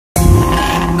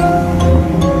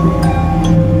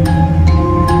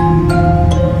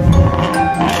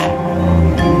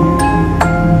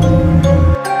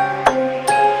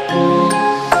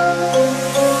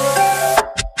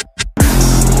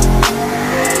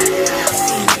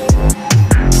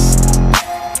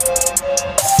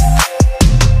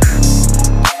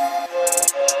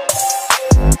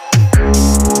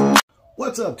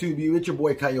YouTube you? It's your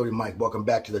boy Coyote Mike. Welcome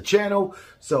back to the channel.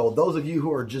 So those of you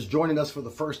who are just joining us for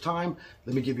the first time,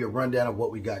 let me give you a rundown of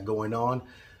what we got going on.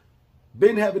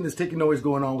 Been having this ticking noise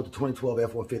going on with the 2012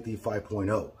 F-150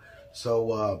 5.0.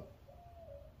 So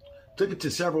took it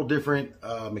to several different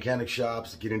mechanic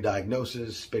shops, getting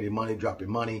diagnosis, spending money,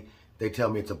 dropping money. They tell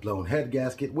me it's a blown head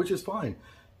gasket, which is fine,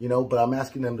 you know, but I'm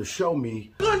asking them to show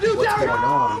me what's going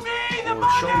on or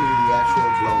show me the actual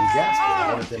blown gasket.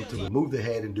 I wanted them to remove the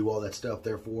head and do all that stuff.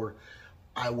 Therefore,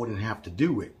 I wouldn't have to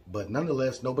do it. But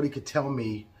nonetheless, nobody could tell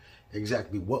me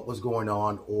exactly what was going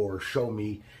on or show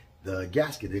me the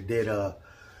gasket. They did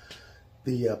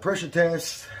the pressure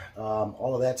test,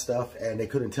 all of that stuff, and they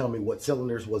couldn't tell me what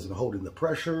cylinders wasn't holding the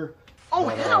pressure. Oh,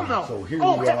 hell no. So here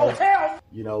we are,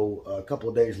 you know, a couple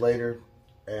of days later,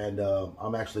 and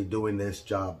I'm actually doing this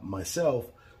job myself.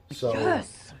 So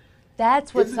yes,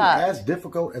 that's what's up. It's as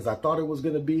difficult as I thought it was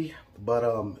going to be, but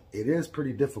it is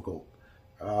pretty difficult.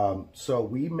 So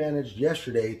we managed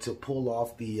yesterday to pull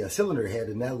off the cylinder head,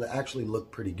 and that actually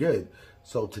looked pretty good.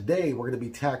 So today we're going to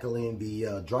be tackling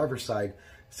the driver's side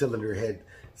cylinder head,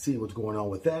 see what's going on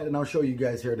with that, and I'll show you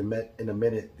guys here in a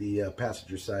minute the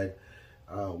passenger side,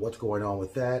 what's going on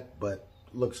with that. But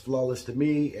looks flawless to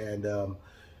me, and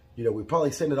you know, we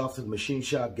probably send it off to the machine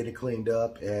shop, get it cleaned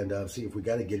up, and see if we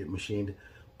got to get it machined.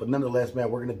 But nonetheless,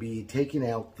 man, we're going to be taking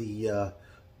out the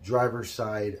driver's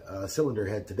side cylinder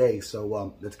head today.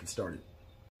 So let's get started.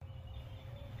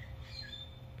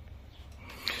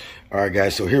 All right,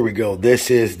 guys, so here we go. This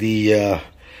is the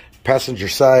passenger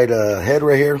side head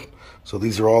right here. So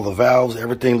these are all the valves.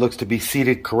 Everything looks to be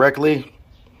seated correctly.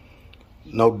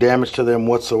 No damage to them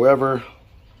whatsoever.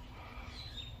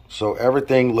 So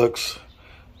everything looks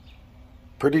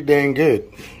pretty dang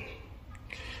good.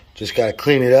 Just got to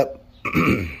clean it up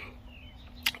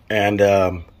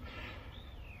and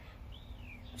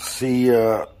see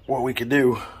what we can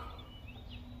do.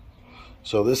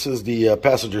 So this is the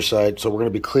passenger side. So we're going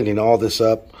to be cleaning all this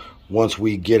up once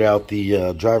we get out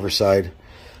the driver's side.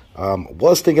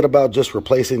 Was thinking about just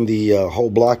replacing the whole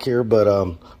block here, but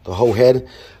the whole head.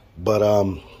 But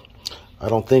I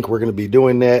don't think we're going to be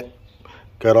doing that.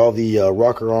 Got all the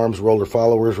rocker arms, roller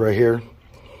followers right here.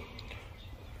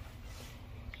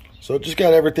 So just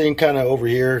got everything kind of over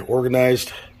here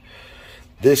organized.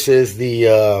 This is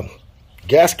the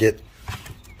gasket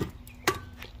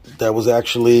that was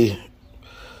actually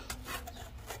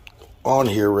on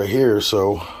here right here.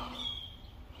 So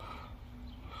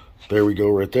there we go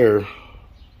right there. Do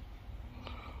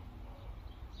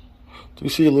you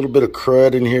see a little bit of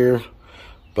crud in here?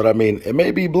 But I mean, it may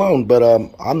be blown, but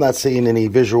I'm not seeing any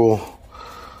visual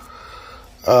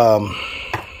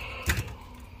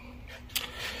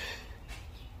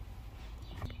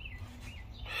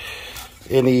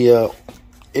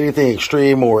anything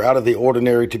extreme or out of the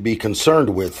ordinary to be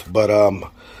concerned with. But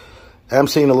I'm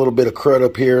seeing a little bit of crud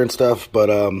up here and stuff. But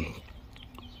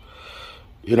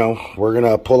you know, we're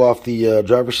gonna pull off the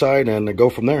driver's side and go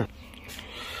from there.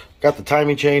 Got the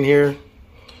timing chain here,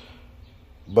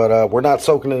 but we're not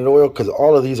soaking it in oil because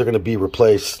all of these are going to be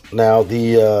replaced. Now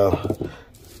the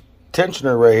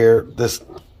tensioner right here, this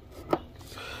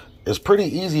is pretty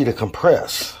easy to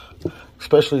compress,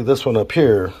 especially this one up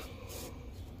here.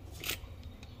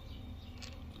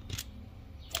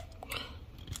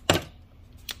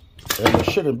 And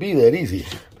it shouldn't be that easy.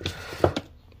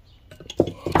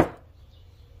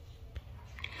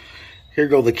 Here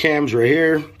go the cams right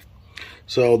here.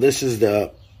 So this is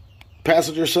the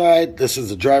passenger side. This is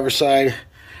the driver's side.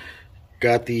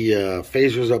 Got the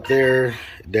phasers up there,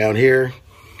 down here.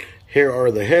 Here are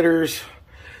the headers.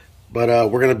 But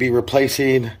we're going to be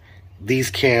replacing these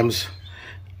cams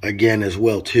again as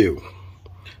well too.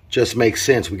 Just makes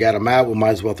sense. We got them out. We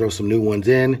might as well throw some new ones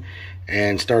in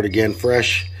and start again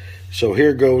fresh. So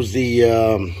here goes the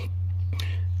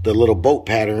little bolt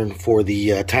pattern for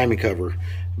the timing cover.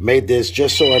 Made this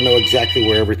just so I know exactly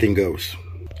where everything goes.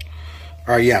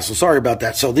 All right, yeah, so sorry about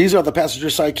that. So these are the passenger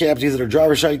side cams. These are the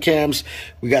driver side cams.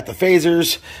 We got the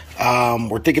phasers.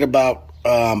 We're thinking about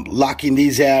locking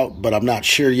these out, but I'm not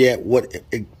sure yet what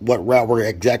route we're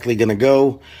exactly going to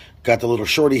go. Got the little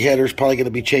shorty headers. Probably going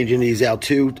to be changing these out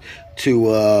too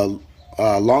to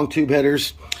long tube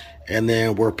headers. And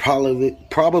then we're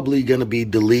probably going to be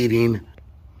deleting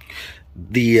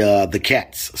the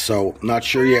cats. So not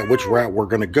sure yet which route we're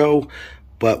going to go,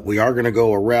 but we are going to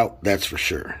go a route, that's for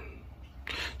sure.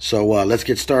 So let's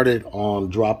get started on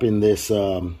dropping this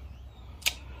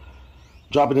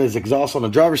exhaust on the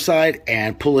driver's side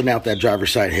and pulling out that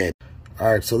driver's side head.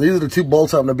 All right, so these are the two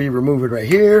bolts I'm going to be removing right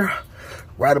here,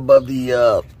 right above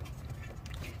the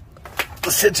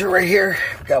sensor right here.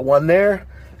 Got one there,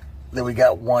 then we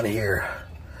got one here.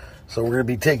 So we're going to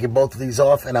be taking both of these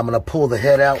off, and I'm going to pull the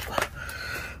head out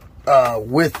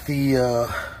with the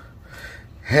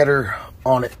header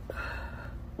on it.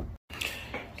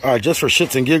 All right, just for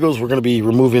shits and giggles, we're going to be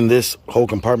removing this whole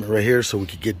compartment right here so we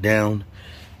can get down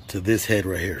to this head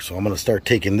right here. So I'm going to start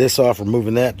taking this off,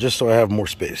 removing that, just so I have more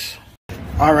space.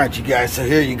 All right, you guys, so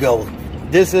here you go.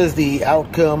 This is the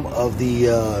outcome of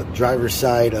the driver's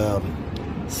side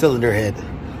cylinder head.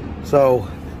 So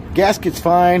gasket's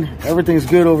fine, everything's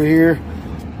good over here.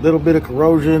 Little bit of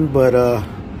corrosion, but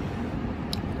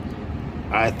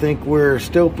I think we're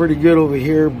still pretty good over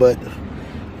here, but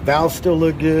valves still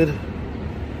look good.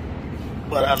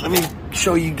 But let me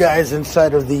show you guys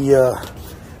inside of the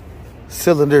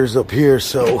cylinders up here.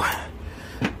 So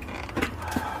let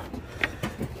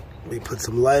me put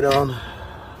some light on.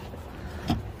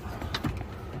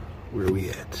 Where are we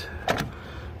at?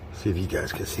 See if you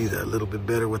guys can see that a little bit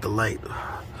better with the light.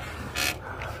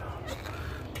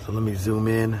 So let me zoom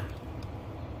in.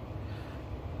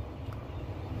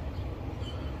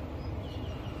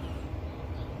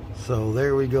 So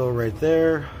there we go right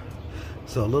there.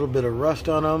 So a little bit of rust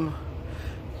on them.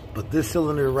 But this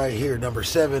cylinder right here, number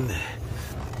 7,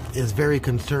 is very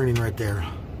concerning right there.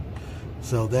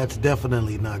 So that's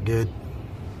definitely not good.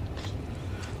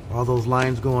 All those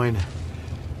lines going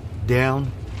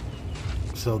down.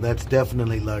 So that's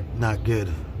definitely not good.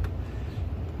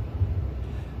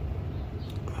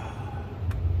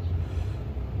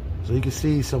 So you can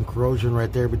see some corrosion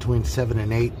right there between 7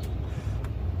 and 8.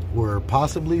 Where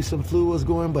possibly some fluid was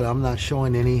going, but I'm not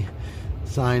showing any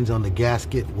signs on the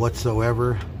gasket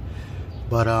whatsoever.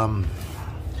 But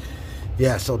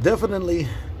yeah, so definitely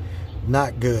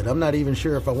not good. I'm not even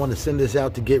sure if I want to send this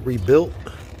out to get rebuilt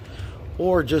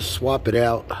or just swap it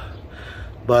out.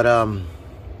 But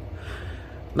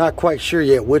not quite sure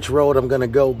yet which road I'm gonna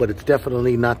go, but it's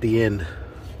definitely not the end.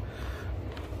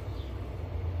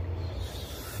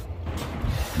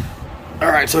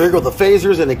 All right, so here go the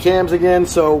phasers and the cams again.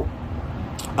 So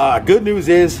good news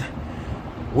is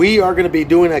we are going to be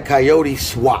doing a Coyote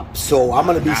swap. So I'm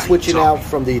going to be switching out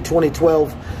from the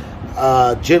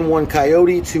 2012 Gen 1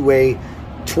 Coyote to a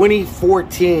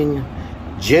 2014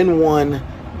 Gen 1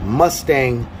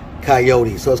 Mustang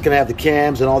Coyote. So it's going to have the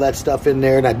cams and all that stuff in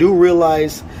there. And I do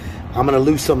realize I'm going to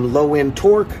lose some low-end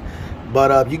torque.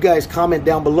 But you guys comment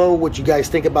down below what you guys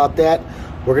think about that.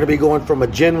 We're going to be going from a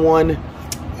Gen 1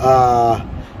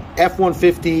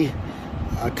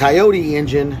 F-150 Coyote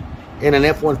engine in an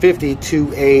F-150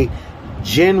 to a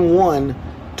Gen 1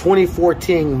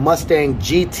 2014 Mustang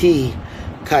GT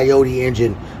Coyote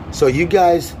engine. So you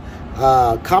guys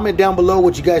comment down below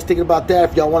what you guys think about that,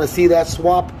 if y'all want to see that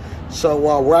swap.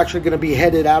 So we're actually going to be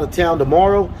headed out of town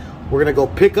tomorrow. We're going to go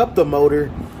pick up the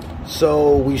motor.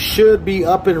 So we should be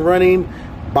up and running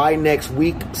by next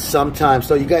week sometime.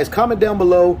 So you guys comment down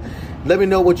below. Let me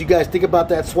know what you guys think about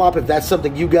that swap, if that's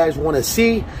something you guys want to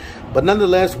see. But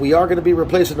nonetheless, we are going to be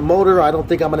replacing the motor. I don't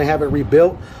think I'm going to have it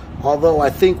rebuilt. Although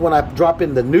I think when I drop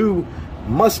in the new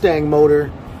Mustang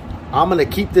motor, I'm going to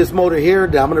keep this motor here.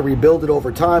 I'm going to rebuild it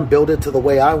over time, build it to the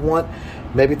way I want.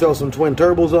 Maybe throw some twin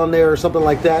turbos on there or something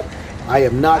like that. I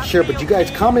am not sure. But you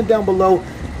guys comment down below.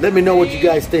 Let me know what you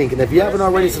guys think. And if you haven't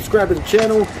already subscribed to the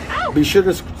channel, be sure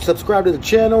to subscribe to the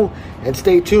channel and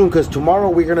stay tuned, because tomorrow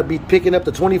we're going to be picking up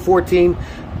the 2014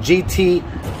 GT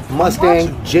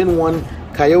Mustang Gen 1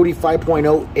 Coyote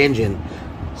 5.0 engine.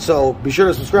 So be sure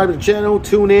to subscribe to the channel,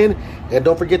 tune in, and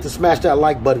don't forget to smash that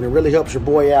like button. It really helps your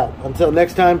boy out. Until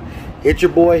next time, it's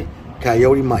your boy,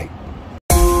 Coyote Mike.